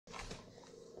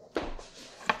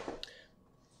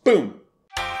Boom.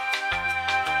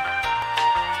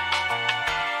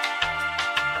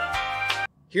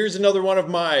 Here's another one of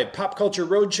my Pop-Culture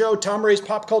Roadshow, Tom Ray's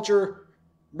Pop-Culture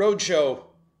Roadshow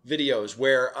videos,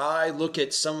 where I look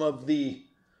at some of the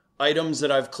items that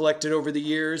I've collected over the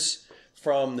years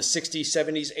from the 60s,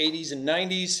 70s, 80s, and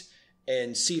 90s,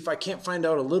 and see if I can't find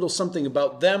out a little something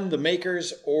about them, the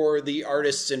makers, or the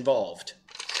artists involved.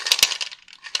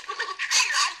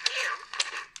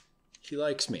 He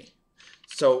likes me.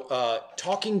 So,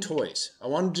 talking toys. I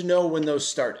wanted to know when those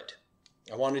started.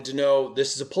 I wanted to know,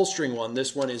 this is a pull-string one.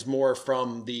 This one is more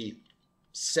from the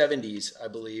 70s, I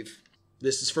believe.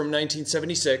 This is from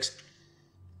 1976.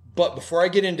 But before I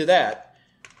get into that,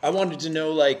 I wanted to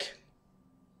know, like,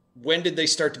 when did they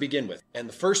start to begin with? And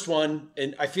the first one,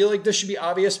 and I feel like this should be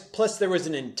obvious, plus there was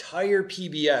an entire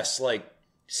PBS, like,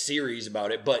 series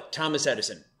about it, but Thomas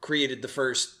Edison created the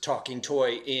first talking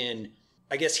toy in,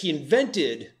 I guess he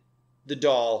invented the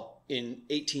doll in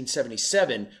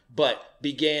 1877, but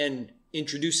began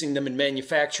introducing them and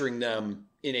manufacturing them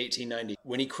in 1890.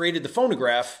 When he created the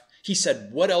phonograph, he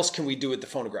said, what else can we do with the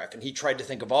phonograph? And he tried to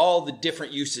think of all the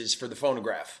different uses for the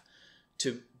phonograph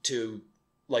to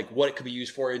like what it could be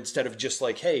used for, instead of just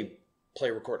like, hey,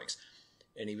 play recordings.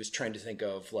 And he was trying to think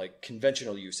of like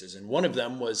conventional uses. And one of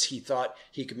them was he thought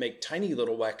he could make tiny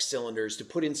little wax cylinders to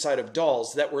put inside of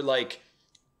dolls that were like,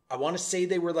 I want to say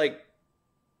they were like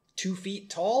 2 feet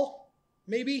tall,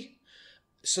 maybe.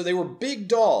 So they were big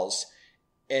dolls.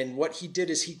 And what he did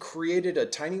is he created a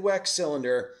tiny wax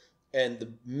cylinder, and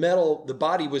the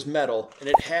body was metal, and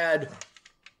it had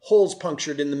holes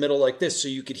punctured in the middle like this so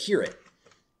you could hear it.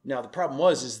 Now, the problem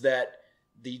is that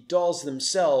the dolls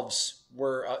themselves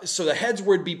were, so the heads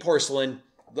would be porcelain,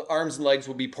 the arms and legs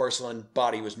would be porcelain,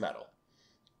 body was metal.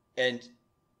 And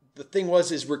the thing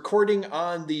is recording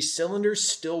on these cylinders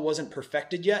still wasn't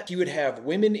perfected yet. He would have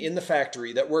women in the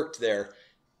factory that worked there.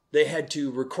 They had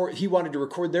to record, he wanted to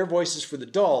record their voices for the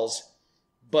dolls,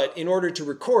 but in order to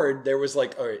record, there was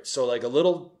like, all right, so like a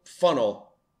little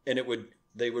funnel, and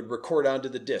they would record onto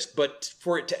the disc. But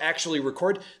for it to actually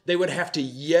record, they would have to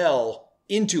yell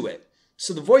into it.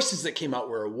 So the voices that came out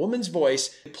were a woman's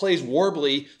voice. It plays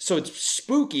warbly, so it's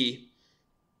spooky.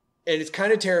 And it's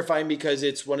kind of terrifying because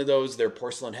it's one of those, they're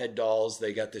porcelain head dolls.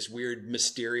 They got this weird,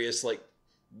 mysterious, like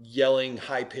yelling,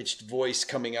 high-pitched voice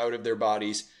coming out of their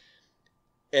bodies.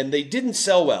 And they didn't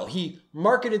sell well. He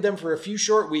marketed them for a few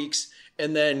short weeks,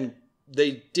 and then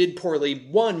they did poorly.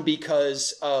 One,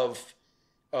 because of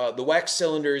the wax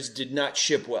cylinders did not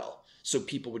ship well. So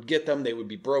people would get them, they would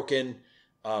be broken.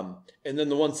 And then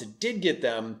the ones that did get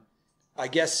them, I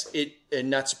guess and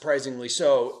not surprisingly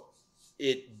so,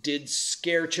 it did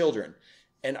scare children.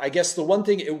 And I guess the one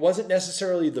thing, it wasn't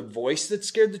necessarily the voice that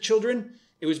scared the children.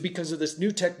 It was because of this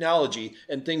new technology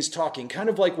and things talking. Kind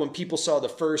of like when people saw the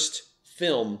first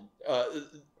film,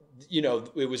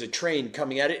 it was a train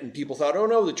coming at it, and people thought, oh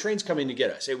no, the train's coming to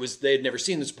get us. They had never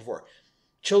seen this before.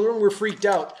 Children were freaked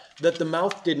out that the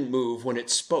mouth didn't move when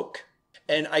it spoke.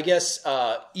 And I guess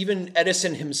even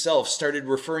Edison himself started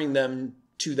referring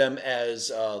to them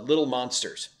as little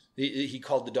monsters. He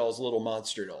called the dolls little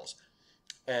monster dolls.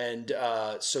 And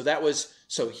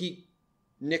so he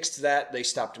nixed that. They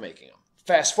stopped making them.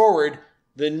 Fast forward,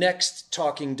 the next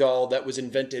talking doll that was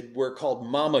invented were called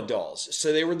mama dolls.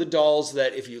 So they were the dolls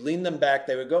that if you lean them back,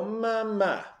 they would go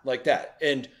mama, like that.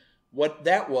 And what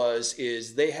that was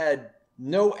is they had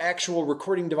no actual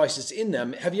recording devices in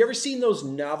them. Have you ever seen those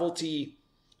novelty,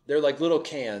 they're like little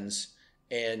cans,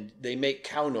 and they make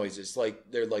cow noises.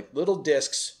 Like they're like little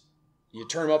discs. You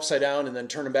turn them upside down and then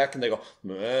turn them back and they go,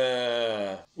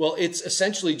 meh. Well, it's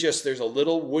essentially just, there's a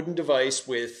little wooden device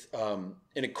with an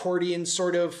accordion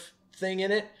sort of thing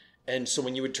in it. And so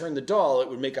when you would turn the doll, it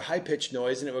would make a high-pitched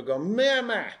noise and it would go,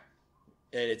 mama.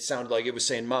 And it sounded like it was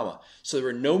saying mama. So there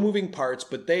were no moving parts,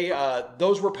 but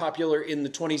those were popular in the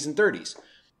 20s and 30s.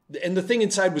 And the thing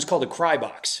inside was called a cry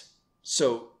box.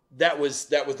 So that was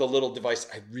the little device.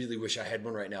 I really wish I had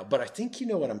one right now, but I think you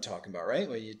know what I'm talking about, right?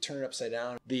 When you turn it upside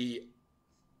down. The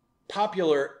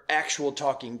popular actual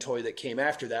talking toy that came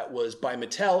after that was by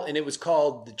Mattel, and it was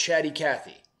called the Chatty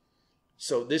Cathy.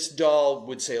 So this doll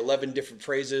would say 11 different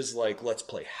phrases like, let's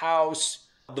play house.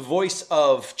 The voice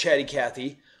of Chatty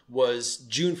Cathy was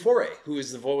June Foray, who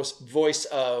is the voice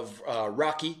of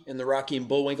Rocky in the Rocky and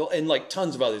Bullwinkle, and like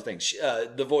tons of other things.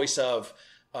 The voice of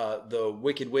the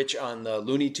Wicked Witch on the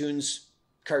Looney Tunes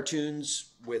cartoons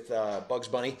with Bugs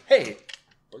Bunny. Hey,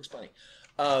 Bugs Bunny.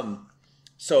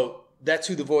 So that's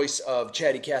who the voice of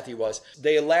Chatty Cathy was.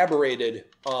 They elaborated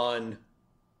on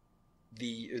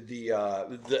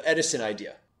the Edison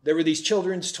idea. there were these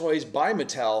children's toys by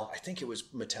Mattel. I think it was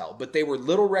Mattel, but they were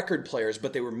little record players,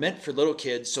 but they were meant for little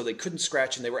kids so they couldn't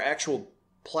scratch, and they were actual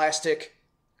plastic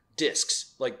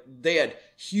discs. Like, they had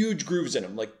huge grooves in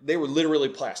them. Like, they were literally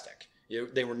plastic.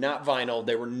 They were not vinyl.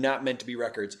 They were not meant to be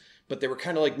records, but they were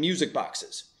kind of like music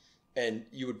boxes. And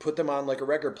you would put them on like a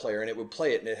record player and it would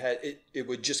play it, and it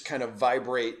would just kind of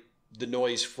vibrate the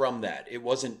noise from that. It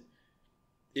was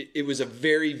a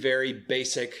very, very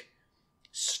basic,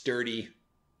 sturdy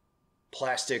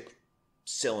plastic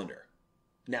cylinder.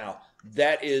 Now,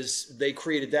 they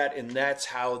created that, and that's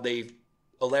how they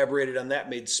elaborated on that,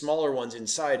 made smaller ones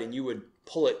inside, and you would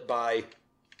pull it by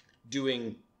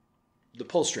doing the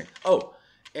pull string. Oh,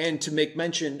 and to make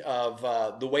mention of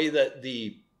the way that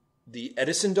the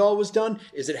Edison doll was done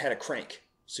is it had a crank.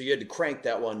 So you had to crank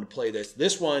that one to play this.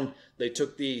 This one, they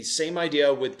took the same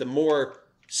idea with the more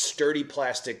sturdy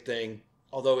plastic thing,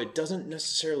 although it doesn't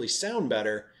necessarily sound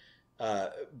better,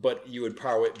 but you would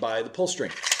power it by the pull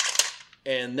string.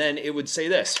 And then it would say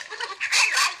this.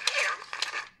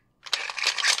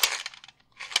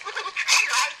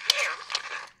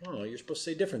 Oh, you're supposed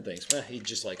to say different things. Well, he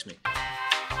just likes me.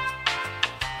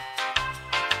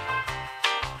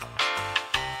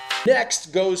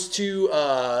 Next goes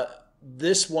to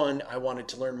this one I wanted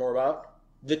to learn more about.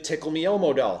 The Tickle Me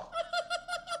Elmo doll.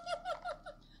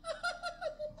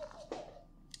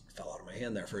 Fell out of my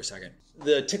hand there for a second.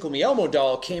 The Tickle Me Elmo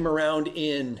doll came around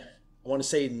in, I want to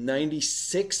say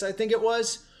 96, I think it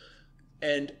was.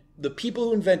 And the people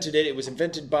who invented it was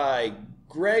invented by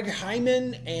Greg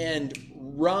Hyman and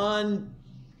Ron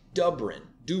Dubrin.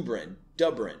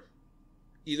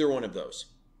 Either one of those.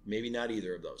 Maybe not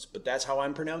either of those, but that's how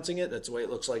I'm pronouncing it. That's the way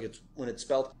it looks like when it's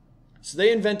spelled. So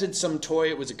they invented some toy.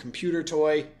 It was a computer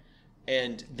toy.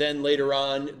 And then later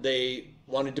on, they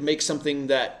wanted to make something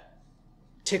that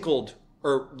tickled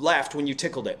or laughed when you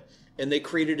tickled it. And they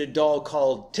created a doll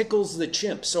called Tickles the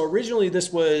Chimp. So originally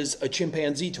this was a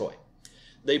chimpanzee toy.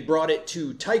 They brought it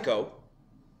to Tyco,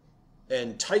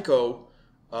 and Tyco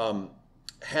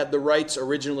had the rights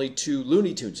originally to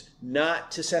Looney Tunes,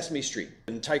 not to Sesame Street.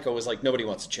 And Tyco was like, nobody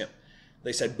wants a chimp.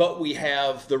 They said, but we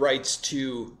have the rights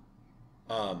to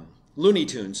Looney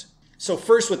Tunes. So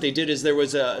first what they did is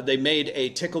they made a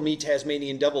Tickle Me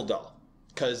Tasmanian Devil doll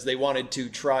because they wanted to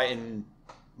try and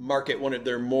market one of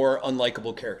their more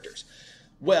unlikable characters.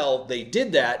 Well, they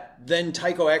did that. Then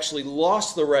Tyco actually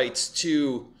lost the rights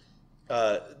to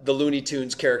the Looney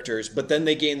Tunes characters, but then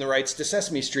they gained the rights to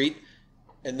Sesame Street.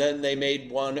 And then they made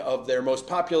one of their most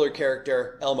popular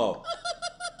character, Elmo.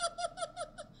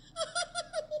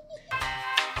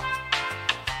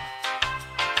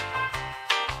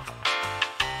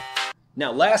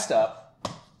 Now, last up,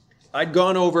 I'd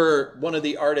gone over one of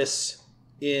the artists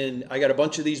I got a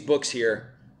bunch of these books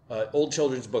here, old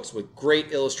children's books with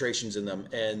great illustrations in them.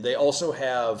 And they also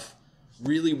have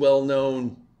really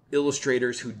well-known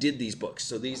illustrators who did these books.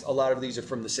 So a lot of these are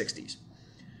from the 60s.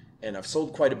 And I've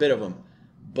sold quite a bit of them.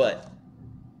 But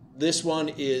this one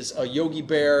is a Yogi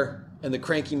Bear and the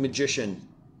Cranky Magician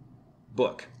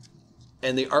book.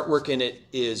 And the artwork in it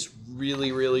is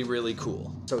really, really, really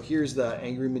cool. So here's the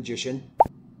Angry Magician.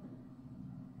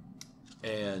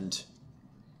 And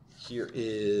here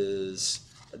is,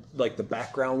 like, the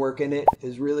background work in it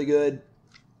is really good.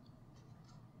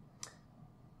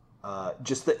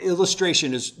 Just the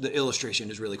illustration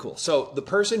is really cool. So the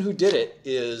person who did it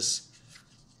is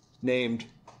named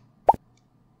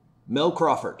Mel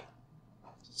Crawford.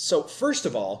 So first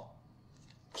of all,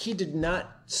 he did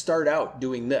not start out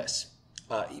doing this.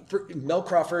 Mel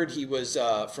Crawford, he was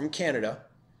from Canada,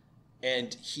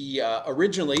 and he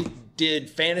originally did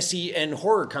fantasy and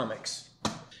horror comics.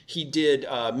 He did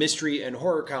mystery and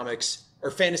horror comics,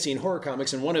 or fantasy and horror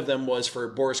comics, and one of them was for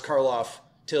Boris Karloff,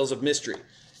 Tales of Mystery.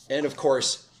 And of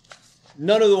course,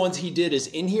 none of the ones he did is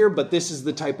in here, but this is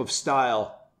the type of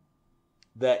style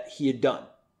that he had done.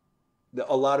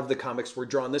 A lot of the comics were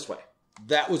drawn this way.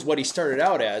 That was what he started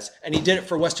out as, and he did it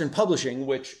for Western Publishing,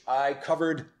 which I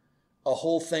covered a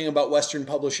whole thing about Western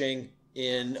Publishing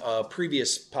in a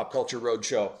previous Pop-Culture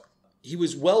Roadshow. He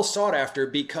was well sought after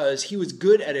because he was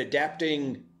good at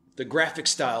adapting the graphic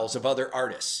styles of other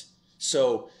artists.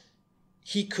 So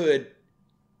he could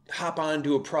hop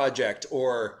onto a project,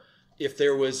 or if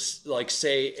there was, like,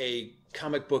 say, a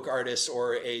comic book artist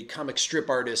or a comic strip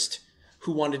artist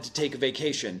who wanted to take a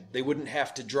vacation, they wouldn't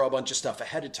have to draw a bunch of stuff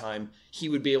ahead of time. He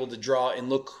would be able to draw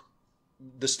and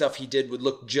the stuff he did would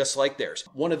look just like theirs.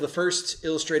 One of the first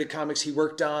illustrated comics he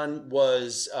worked on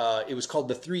was, it was called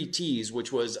The 3 T's,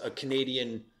 which was a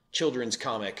Canadian children's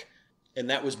comic. And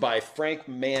that was by Frank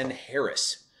Mann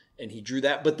Harris. and he drew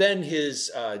that. But then his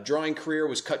drawing career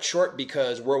was cut short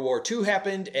because World War II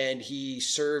happened, and he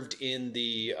served in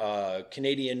the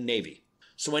Canadian Navy.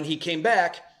 So when he came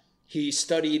back, he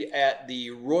studied at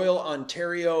the Royal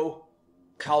Ontario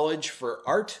College for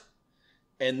Art,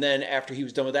 and then after he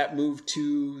was done with that, moved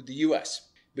to the U.S.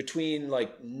 Between like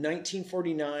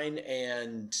 1949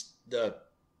 and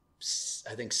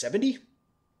I think 70,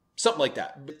 something like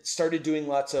that. Started doing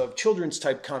lots of children's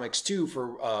type comics too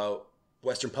for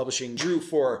Western Publishing. Drew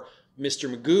for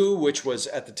Mr. Magoo, which was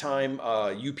at the time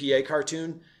a UPA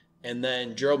cartoon, and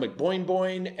then Gerald McBoing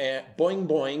Boing and Boing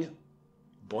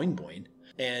Boing,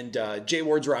 and Jay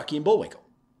Ward's Rocky and Bullwinkle.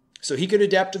 So he could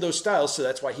adapt to those styles, so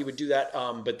that's why he would do that.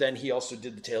 But then he also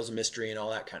did the Tales of Mystery and all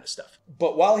that kind of stuff.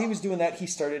 But while he was doing that, he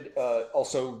started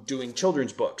also doing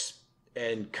children's books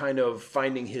and kind of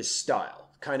finding his style.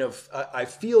 I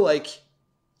feel like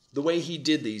the way he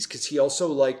did these, because he also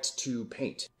liked to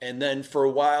paint. And then for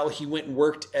a while, he went and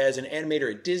worked as an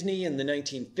animator at Disney in the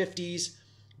 1950s.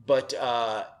 But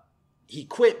he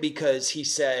quit because he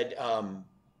said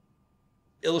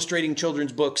illustrating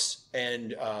children's books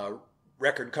and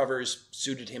record covers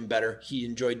suited him better. He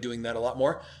enjoyed doing that a lot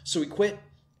more. So he quit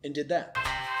and did that.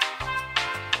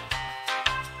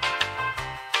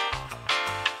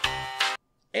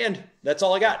 And that's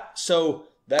all I got. So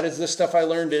that is the stuff I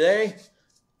learned today.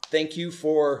 Thank you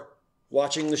for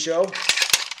watching the show.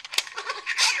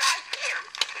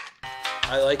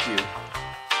 I like you.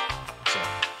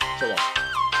 So long.